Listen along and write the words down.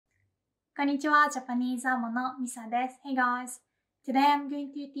こんにちは、Japanese AmoのMisa です。Hey guys! Today I'm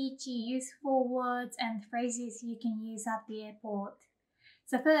going to teach you useful words and phrases you can use at the airport.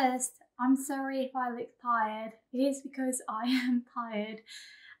 So first, I'm sorry if I look tired. It is because I am tired.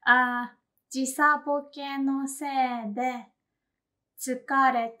 時差ボケのせいで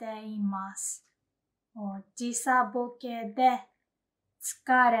疲れています。時差ボケで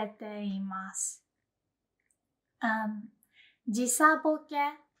疲れています。時差ボケ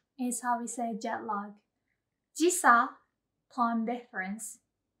is how we say jet lag. 時差 time difference.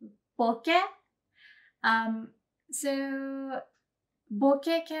 ボケ so ボ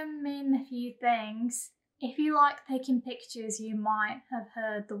ケ can mean a few things. If you like taking pictures, you might have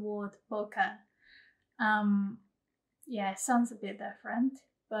heard the word bokeh. Yeah, it sounds a bit different,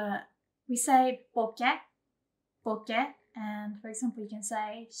 but we say bokeh, and for example, you can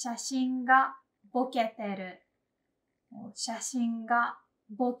say 写真がボケてる。写真が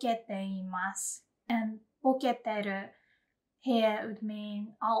ボケています。And ボケてる here would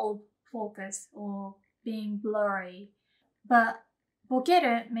mean out of focus or being blurry. But ボケ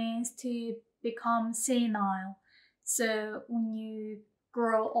る means to become senile. So when you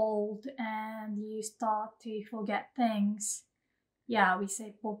grow old and you start to forget things, yeah, we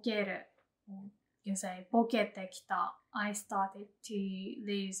say ボケる. You can say ボケてきた. I started to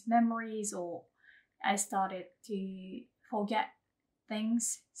lose memories, or I started to forget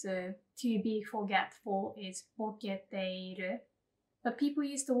things. So to be forgetful is ボケている. But people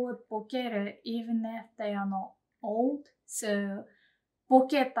use the word ボケる even if they are not old. So ボ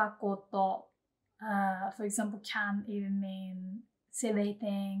ケたこと, for example, can even mean silly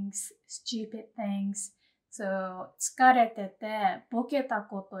things, stupid things. So 疲れててボケた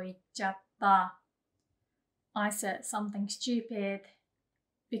こと言っちゃった. I said something stupid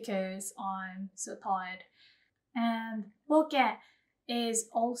because I'm so tired. And ボケ is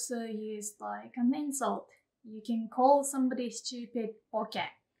also used like an insult. You can call somebody stupid ボ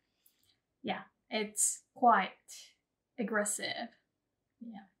ケ. Yeah, it's quite aggressive.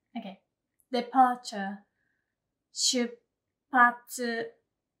 Yeah. Okay. Departure. 出発.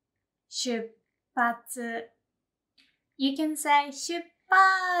 You can say 出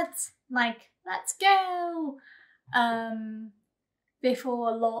発 like let's go. Before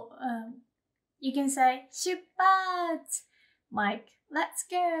a lot, you can say 出発 like let's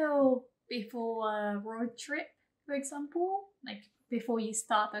go before a road trip, for example. Like before you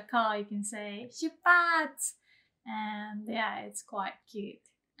start a car, you can say 出発. And yeah, it's quite cute.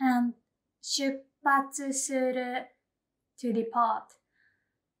 And 出発する to depart.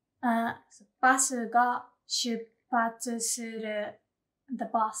 バスが出発する the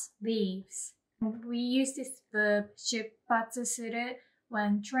bus leaves. We use this verb 出発する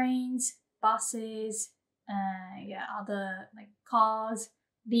when trains, buses, other like cars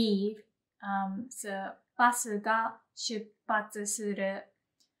leave. So バスが出発する。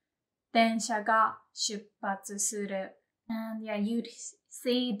電車が出発する. And yeah, you'd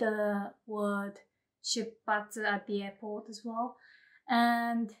see the word 出発 at the airport as well.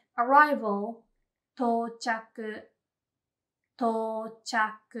 And arrival 到着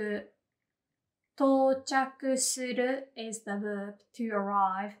する is the verb to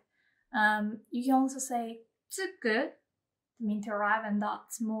arrive. You can also say 着く to mean to arrive, and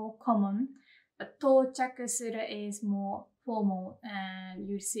that's more common. But 到着する is more formal, and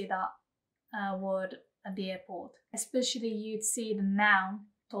you'd see that word at the airport. Especially you'd see the noun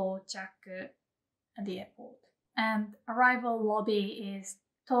到着 at the airport. And arrival lobby is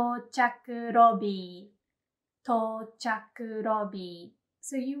到着ロビー. 到着ロビー.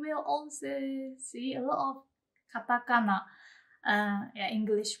 So you will also see a lot of katakana,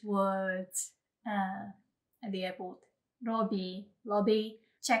 English words at the airport. Lobby,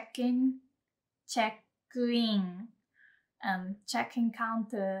 check-in, check-in, check-in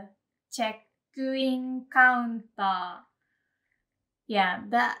counter, check-in counter. Yeah,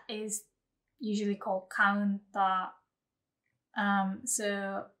 that is usually called counter.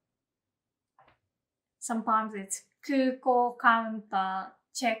 So sometimes it's 空港 counter,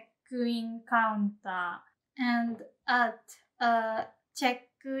 check-in counter, and at a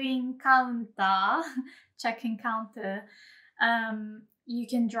check-in counter, check-in counter, you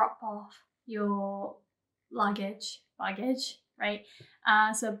can drop off your baggage, right?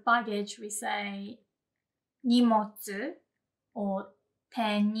 So baggage, we say 荷物 or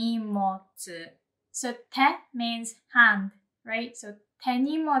手荷物. So 手 means hand, right? So 手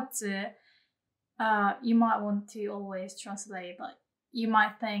荷物, you might want to always translate, but you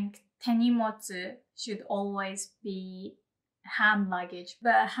might think 手荷物 should always be hand luggage.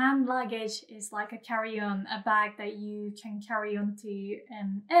 But hand luggage is like a carry-on, a bag that you can carry onto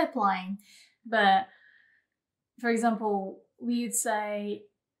an airplane. But for example, we would say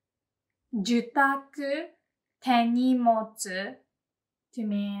受託手荷物 to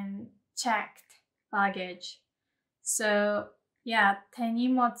mean checked baggage. So yeah, 手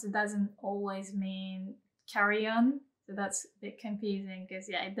荷物 doesn't always mean carry-on. So that's a bit confusing because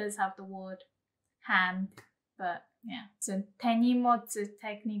yeah, it does have the word hand, but yeah. So 手荷物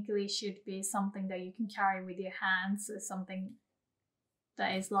technically should be something that you can carry with your hands, so something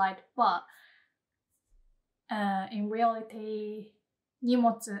that is light. But in reality, 荷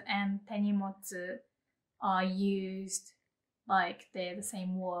物 and 手荷物 are used like they're the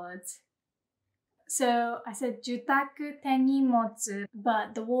same words. So I said 受託手荷物,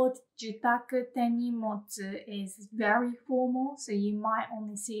 but the word 受託手荷物 is very formal, so you might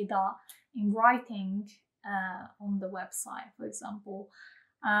only see that in writing on the website, for example.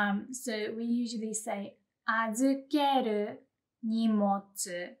 So we usually say 預ける荷物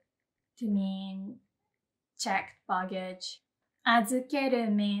to mean checked baggage. 預ける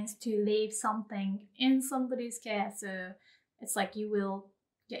means to leave something in somebody's care, so it's like you will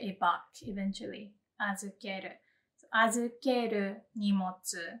get it back eventually. 預ける. So, 預ける荷物.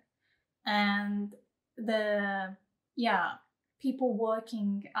 And people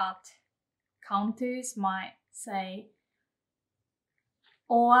working at counters might say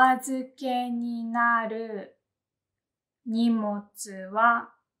お預けになる荷物は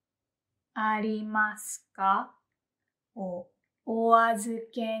ありますか? Or お預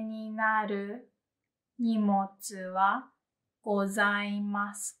けになる荷物はござい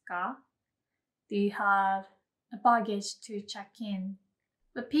ますか? Do you have a baggage to check in?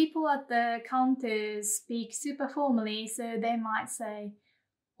 But people at the counters speak super formally, so they might say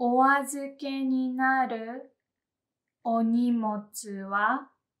お預けになるお荷物は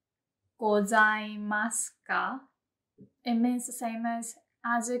ございますか? It means the same as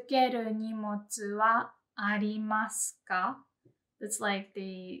預ける荷物はありますか? It's like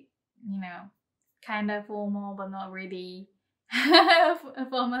the, kind of formal but not really a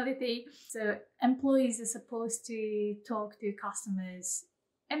formality. So employees are supposed to talk to customers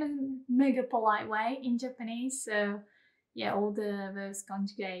in a mega polite way in Japanese. So yeah, all the verbs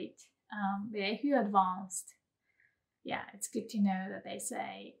conjugate. If you're advanced, yeah, it's good to know that they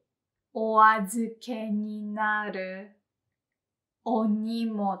say お預けになるお荷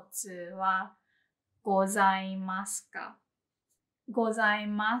物はございますか? ござい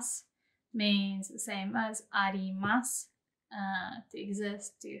ます means the same as あります. To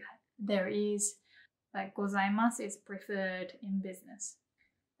exist, there is, but ございます is preferred in business.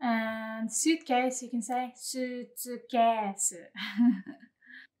 And suitcase, you can say スーツケース.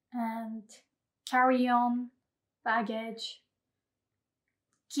 And carry on, baggage.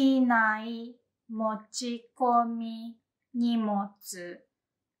 機内持ち込み荷物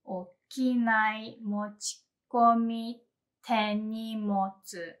or 機内持ち込み手荷物.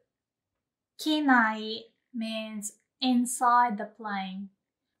 機内 means inside the plane,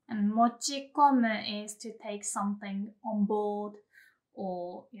 and 持ち込む is to take something on board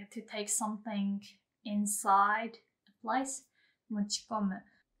or to take something inside a place. 持ち込む.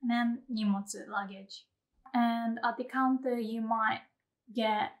 And then 荷物 luggage. And at the counter you might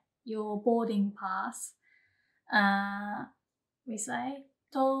get your boarding pass. We say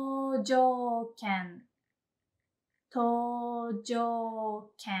搭乗券. 搭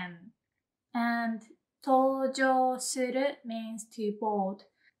乗券. And 搭乗する means to board.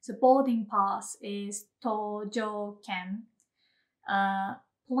 So boarding pass is 搭乗券.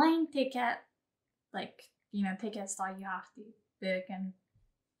 Plane ticket, like, tickets that you have to book and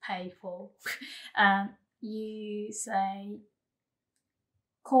pay for. You say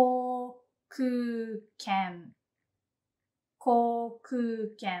航空券. 航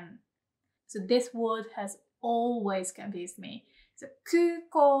空券. So this word has always confused me. So 空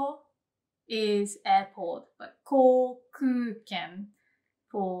港 is airport, but 航空券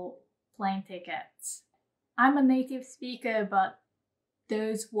for plane tickets. I'm a native speaker, but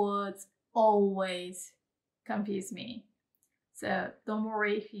those words always confuse me. So don't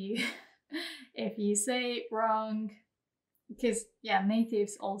worry if you say it wrong, because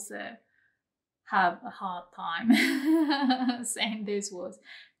natives also have a hard time saying those words.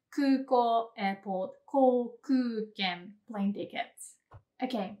 空港, airport, 航空券, plane tickets.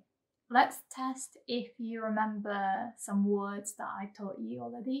 Okay, let's test if you remember some words that I taught you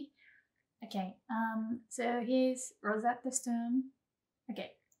already. Okay, so here's Rosetta Stone.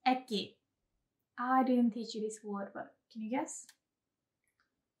 Okay, 駅. I didn't teach you this word, but can you guess?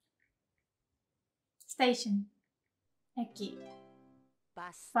 Station. 駅。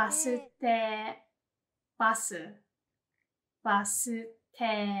バスバス停、停。バス。バス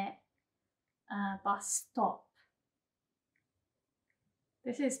停。bus stop.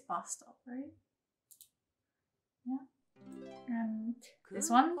 This is bus stop, right? Yeah. And this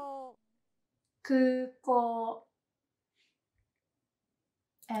空 one? 港、空港。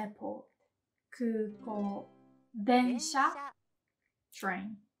airport. 空港。電車。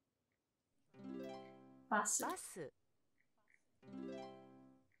train. バス。バス、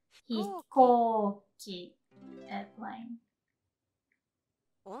飛飛行行機。airplane.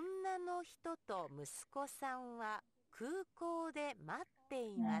 女の人と息子さんは空港で待って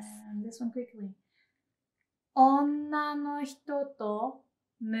います。 And this one quickly. 女の人と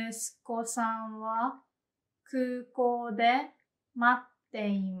息子さんは空港で待って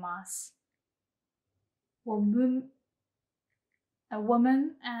います。A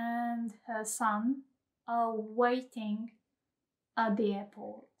woman and her son are waiting at the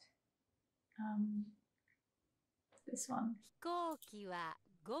airport. This one. 飛行機は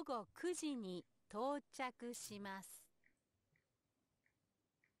午後9時に到着します。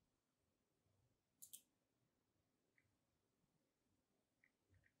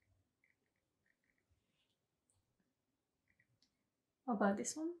What about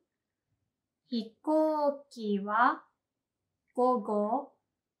this one? 飛行機は午後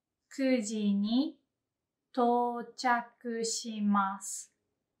9時に到着します。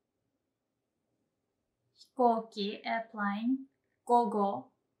飛行機 airplane 午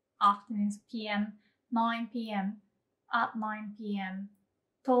後 afternoons p.m. 9 p.m. at 9 p.m.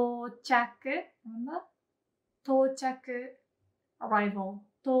 到着到着 arrival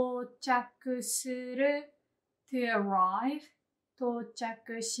到着する to arrive 到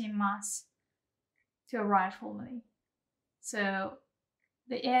着します to arrive formally. So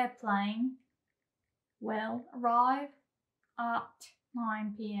the airplane will arrive at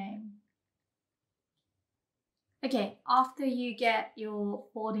 9 p.m. Okay, after you get your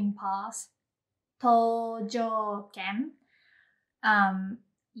boarding pass, 搭乗券,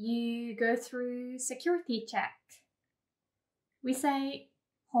 you go through security check. We say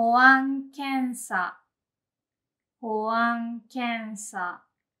保安検査, 保安検査,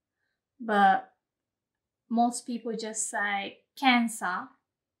 but most people just say 検査.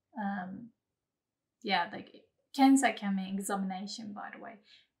 Yeah, like 検査 can mean examination, by the way.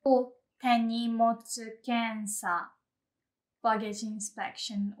 Or 手荷物検査, baggage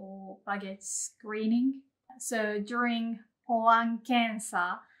inspection or baggage screening. So during 保安検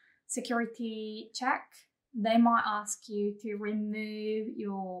査, security check, they might ask you to remove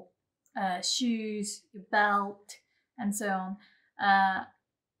your shoes, your belt, and so on.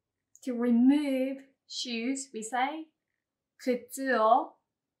 To remove shoes, we say 靴を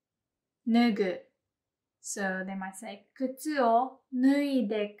脱ぐ. So they might say 靴を脱い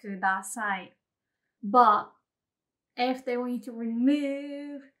でください. But if they want you to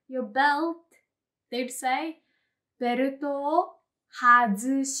remove your belt, they'd say ベルトを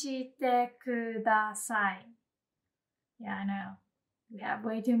外してください. Yeah, I know. We have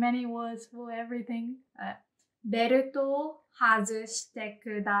way too many words for everything. ベルトを外して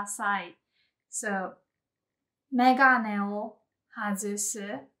ください. So, メガネを外す。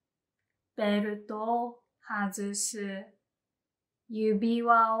ベルトを外す。指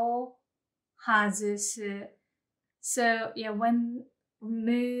輪を外す。So, yeah, when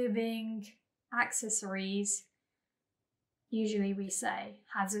removing accessories, usually we say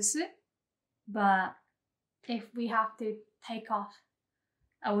外す. But if we have to take off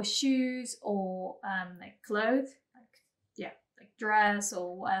our shoes or like clothes, like dress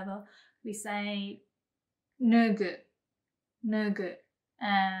or whatever, we say 脱ぐ. 脱ぐ.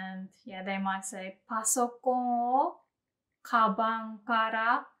 And yeah, they might say パソコンをカバンか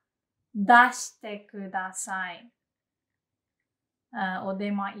ら出してください. Or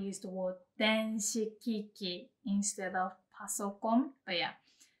they might use the word 電子機器 instead of パソコン. But yeah,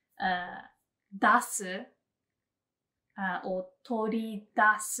 出す or 取り出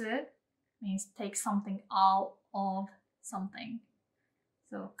す means take something out of something.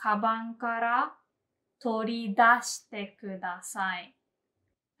 So カバンから取り出してください.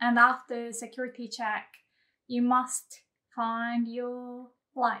 And after security check, you must find your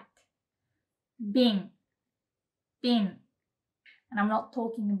flight. Bin. And I'm not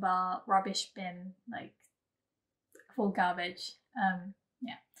talking about rubbish bin, like for garbage.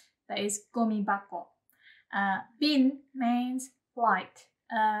 Yeah, that is ゴミ箱. Bin means flight.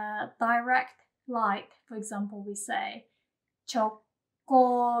 Direct flight, for example, we say 直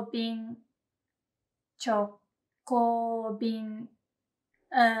行便. 直行便.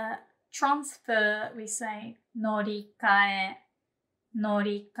 transfer, we say 乗り換え、乗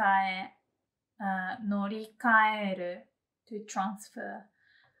り換え、乗り換える to transfer.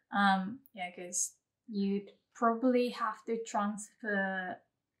 Yeah, because you'd probably have to transfer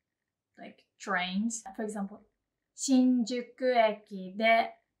like trains. For example, 新宿駅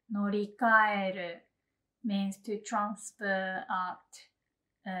で乗り換える means to transfer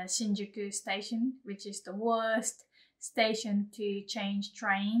at Shinjuku station, which is the worst station to change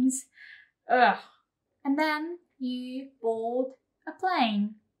trains. Ugh. And then you board a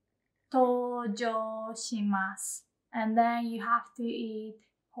plane. 搭乗します. And then you have to eat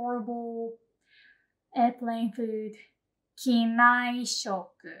horrible airplane food. 機内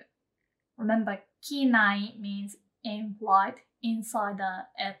食. Remember, 機内 means in flight, inside the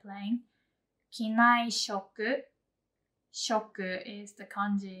airplane. 機内食. 食 is the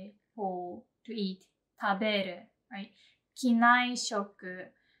kanji for to eat. 食べる, right? 機内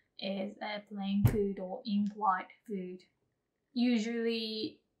食 is airplane food or in-flight food.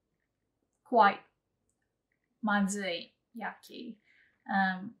 Usually quite まずい yucky.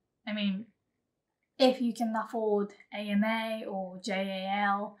 I mean, if you can afford ANA or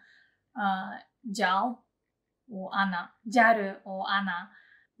JAL, JAL or JAL or ANA,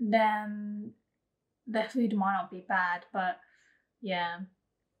 then the food might not be bad, but yeah,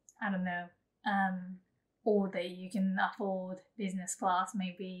 I don't know. Or that you can afford business class,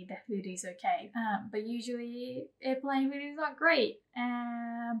 maybe the food is okay. But usually airplane food is not great.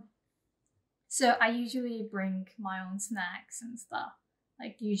 So I usually bring my own snacks and stuff.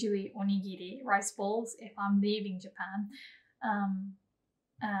 Like usually onigiri, rice balls if I'm leaving Japan.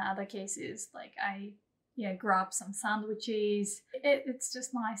 Other cases, like I grab some sandwiches. It's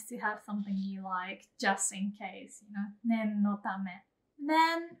just nice to have something you like just in case, you know. Nen no tame.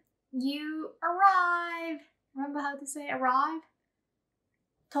 Then you arrive. Remember how to say arrive?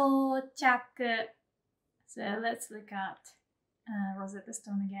 到着. So let's look at Rosetta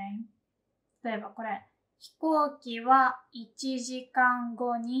Stone again. 例えばこれ、飛行機は1時間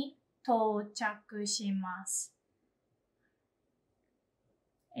後に到着します。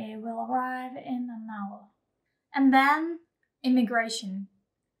It will arrive in an hour. And then, immigration.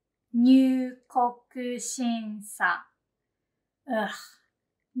 入国審査. Ugh.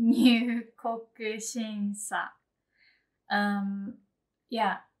 入国審査.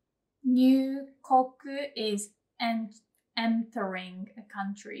 Yeah. 入国 is entering a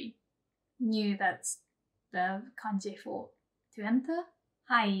country. New, that's the kanji for to enter.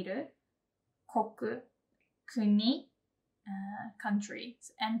 入る. 国 国 country.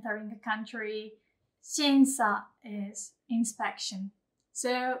 So entering a country. 審査 is inspection.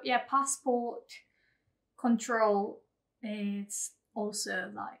 So yeah, passport control is also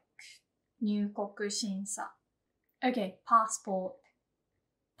like 入国審査. Okay, passport.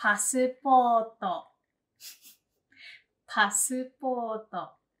 パスポート. パスポー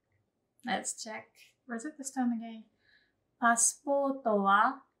ト. Let's check. Rosetta Stone again. パスポート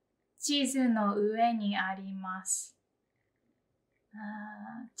は地図の上にあります。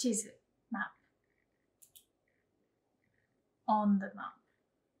地図 map. On the map.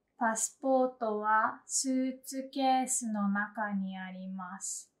 パスポートはスーツケースの中にありま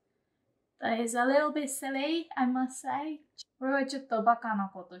す。That is a little bit silly, I must say. これはちょっとバカな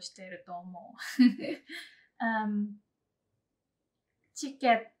ことしてると思う。チ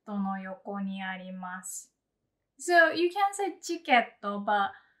ケットの横にあります。So you can say チケット,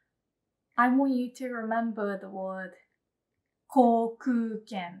 but I want you to remember the word 航空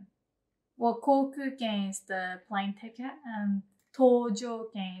券. Well, 航空券 is the plane ticket and 搭乗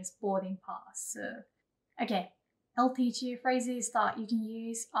券 is boarding pass. So, okay, I'll teach you phrases that you can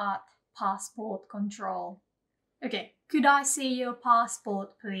use at passport control. Okay, could I see your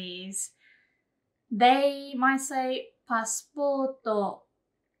passport, please? They might say パスポート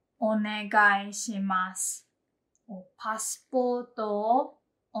お願いします。パスポートを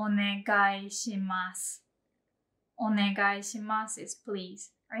お願いします。お願いします is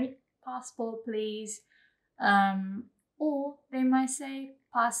please, right? Passport, please. Or they might say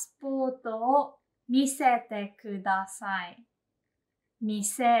パスポートを見せてください。見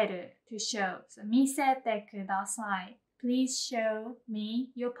せる to show. So 見せてください。Please show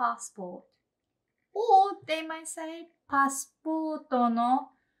me your passport. Or they might say パスポート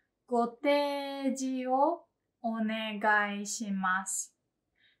のご提示をお願いします。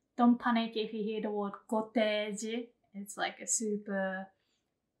Don't panic if you hear the word ご提示. It's like a super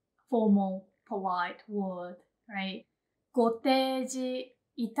formal, polite word, right? ご提示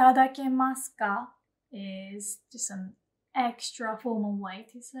いただけますか is just an extra formal way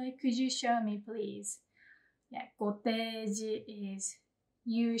to say, could you show me please? Yeah, ご提示 is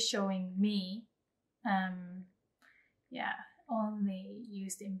you showing me. Yeah, only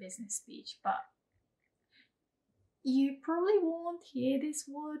used in business speech, but you probably won't hear this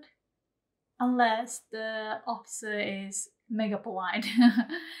word unless the officer is mega polite.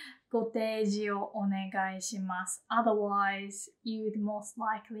 ご提示をお願いします。Otherwise, you'd most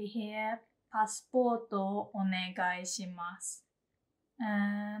likely hear パスポートをお願いします。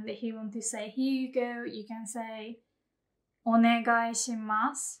And if you want to say here you go, you can say お願いし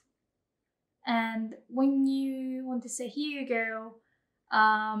ます。And when you want to say here you go,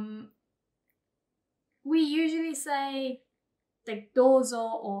 we usually say like どう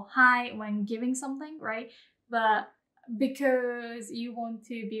ぞ or hi when giving something, right? But because you want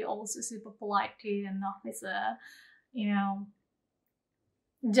to be also super polite to an officer, you know,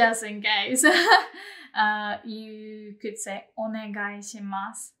 just in case, you could say お願いし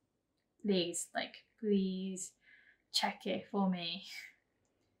ます。Please, like, please check it for me.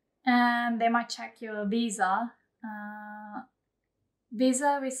 And they might check your visa.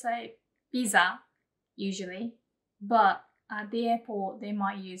 Visa, we say visa, usually. But at the airport, they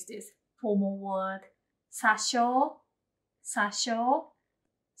might use this formal word, 詐称。詐称。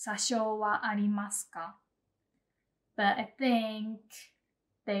詐称はありますか? But I think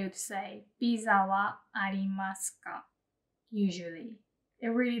they would say, ビザはありますか? Usually. It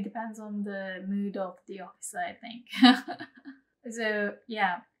really depends on the mood of the officer, I think. So,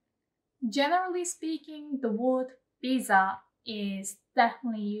 yeah. Generally speaking, the word visa is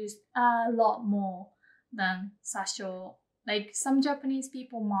definitely used a lot more than 詐称. Like, some Japanese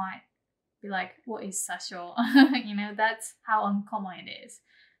people might be like, what is 詐称? You know, that's how uncommon it is,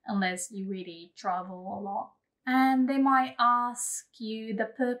 unless you really travel a lot. And they might ask you the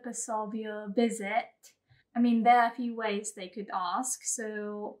purpose of your visit. I mean, there are a few ways they could ask.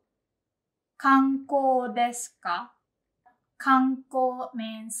 So, 観光ですか? 観光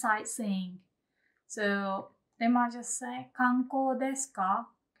means sightseeing. So, they might just say 観光ですか?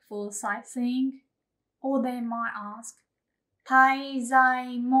 for sightseeing. Or they might ask 滞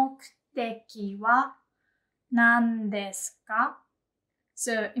在目的は何ですか?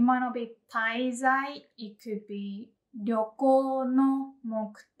 So, it might not be 滞在, it could be 旅行の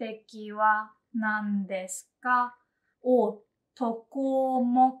目的は何ですか? or 渡航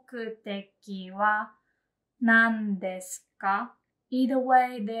目的は何ですか? Either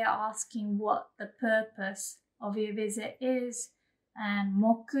way, they're asking what the purpose of your visit is. And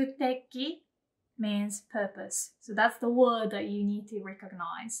目的 means purpose. So that's the word that you need to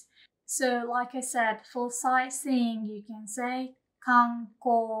recognize. So like I said, for sightseeing, you can say 観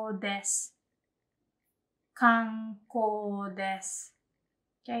光です。観光です。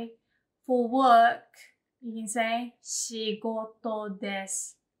Okay? For work, you can say 仕事で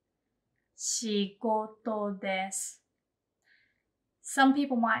す。仕事です。Some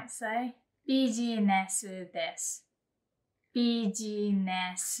people might say ビジネスです。ビジ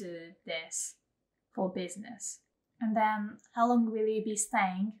ネスです。for business. And then, how long will you be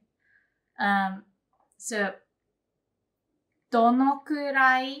staying? So, どのく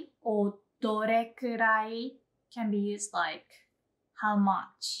らい or どれくらい can be used like how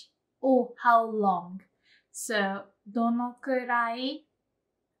much or how long. So, どのくらい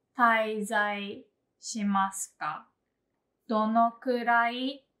滞在しますか? どのくら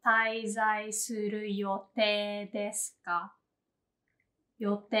い滞在する予定ですか?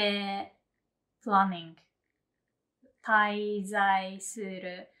 予定 planning 滞在す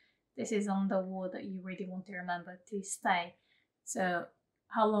る This is on the word that you really want to remember to stay. So,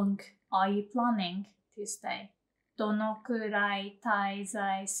 how long are you planning to stay? どのくらい滞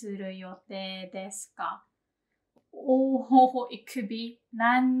在する予定ですか? Or it could be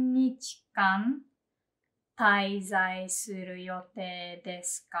何日間滞在する予定で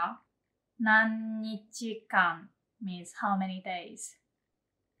すか? 何日間 means how many days.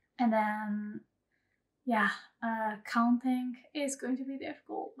 And then, yeah, counting is going to be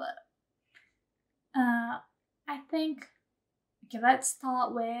difficult, but I think, okay, let's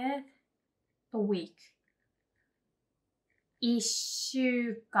start with a week. 一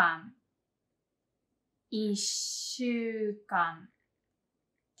週間 一週間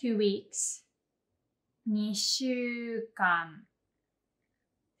 2 weeks 2週間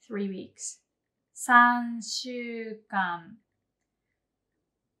 3 weeks 3週間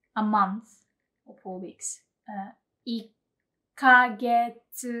a month or 4 weeks 1ヶ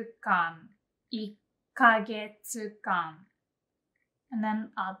月間1ヶ月間 and then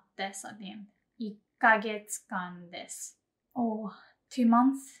add this at the end 1ヶ月間です or 2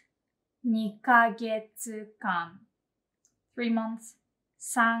 months 2ヶ月間 3 months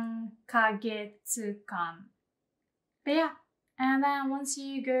 3ヶ月間 But yeah, And then once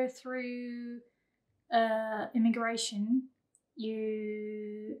you go through immigration,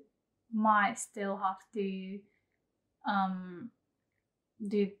 you might still have to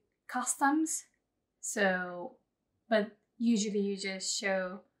do customs. So, but usually you just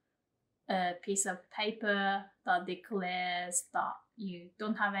show a piece of paper that declares that you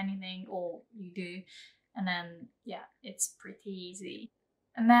don't have anything or you do, and then yeah, it's pretty easy.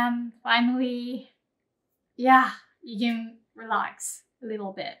 And then finally, yeah, you can relax a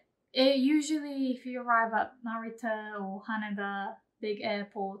little bit. Usually if you arrive at Narita or Haneda big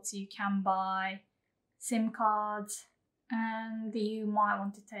airports, you can buy SIM cards, and you might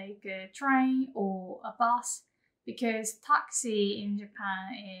want to take a train or a bus, because taxi in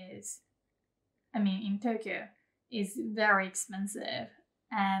Japan in Tokyo is very expensive.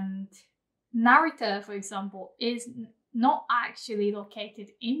 And Narita, for example, is not actually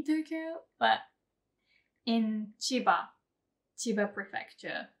located in Tokyo, but in Chiba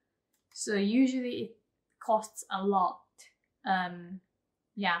Prefecture. So usually it costs a lot.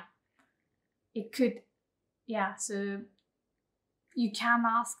 So you can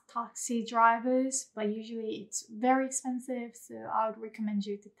ask taxi drivers, but usually it's very expensive. So I would recommend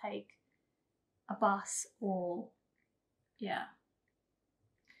you to take a bus or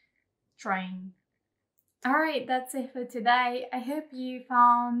train. Alright, that's it for today. I hope you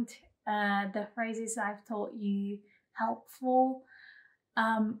found the phrases I've taught you helpful.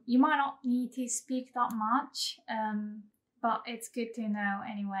 You might not need to speak that much, but it's good to know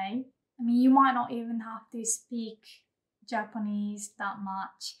anyway. I mean, you might not even have to speak Japanese that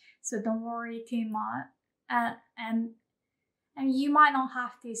much, so don't worry too much. And you might not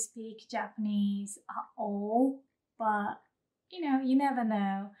have to speak Japanese at all, but you never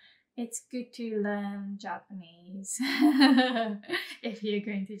know. It's good to learn Japanese if you're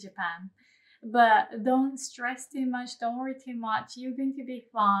going to Japan. But don't stress too much, don't worry too much. You're going to be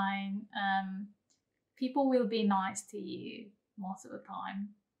fine. People will be nice to you most of the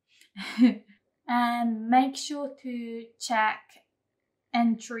time. And make sure to check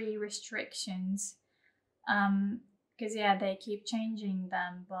entry restrictions, because they keep changing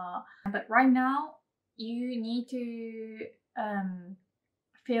them. But right now you need to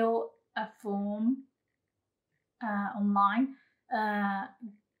fill a form online.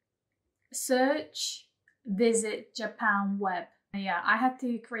 Search Visit Japan Web. I had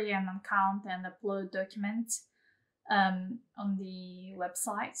to create an account and upload documents on the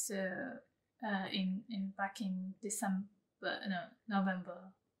website. So back in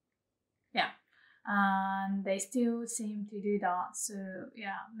November. And they still seem to do that. So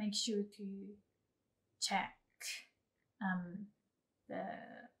make sure to check the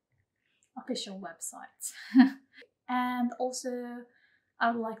official websites. And also,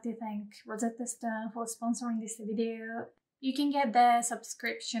 I would like to thank Rosetta Stone for sponsoring this video. You can get their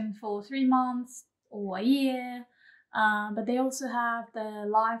subscription for 3 months or a year, but they also have the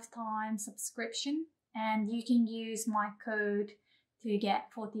lifetime subscription, and you can use my code to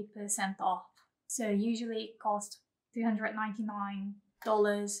get 40% off. So usually it costs $299,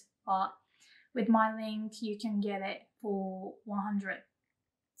 but with my link you can get it for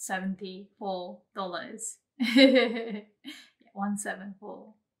 $174.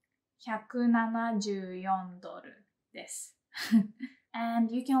 174. 174ドルです。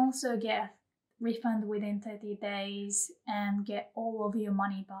And you can also get refund within 30 days and get all of your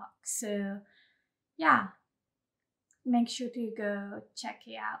money back. So make sure to go check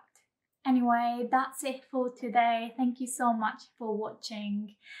it out. Anyway, that's it for today. Thank you so much for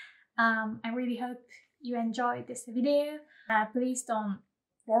watching. I really hope you enjoyed this video. Please don't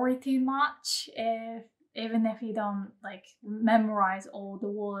worry too much even if you don't memorize all the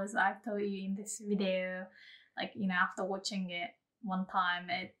words I've told you in this video. After watching it one time,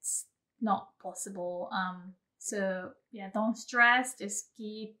 it's not possible. So don't stress, just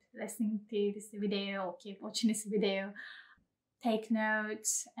keep listening to this video or keep watching this video. Take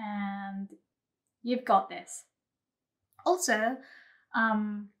notes and you've got this. Also,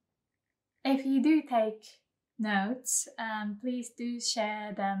 if you do take notes, please do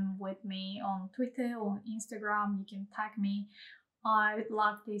share them with me on Twitter or Instagram. You can tag me. I would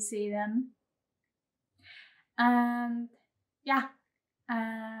love to see them. And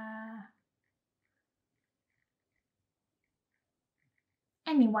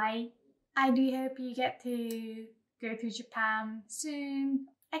anyway, I do hope you get to go to Japan soon.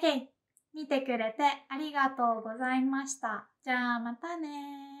 Okay, 見てくれてありがとうございました。じゃあまた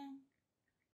ね。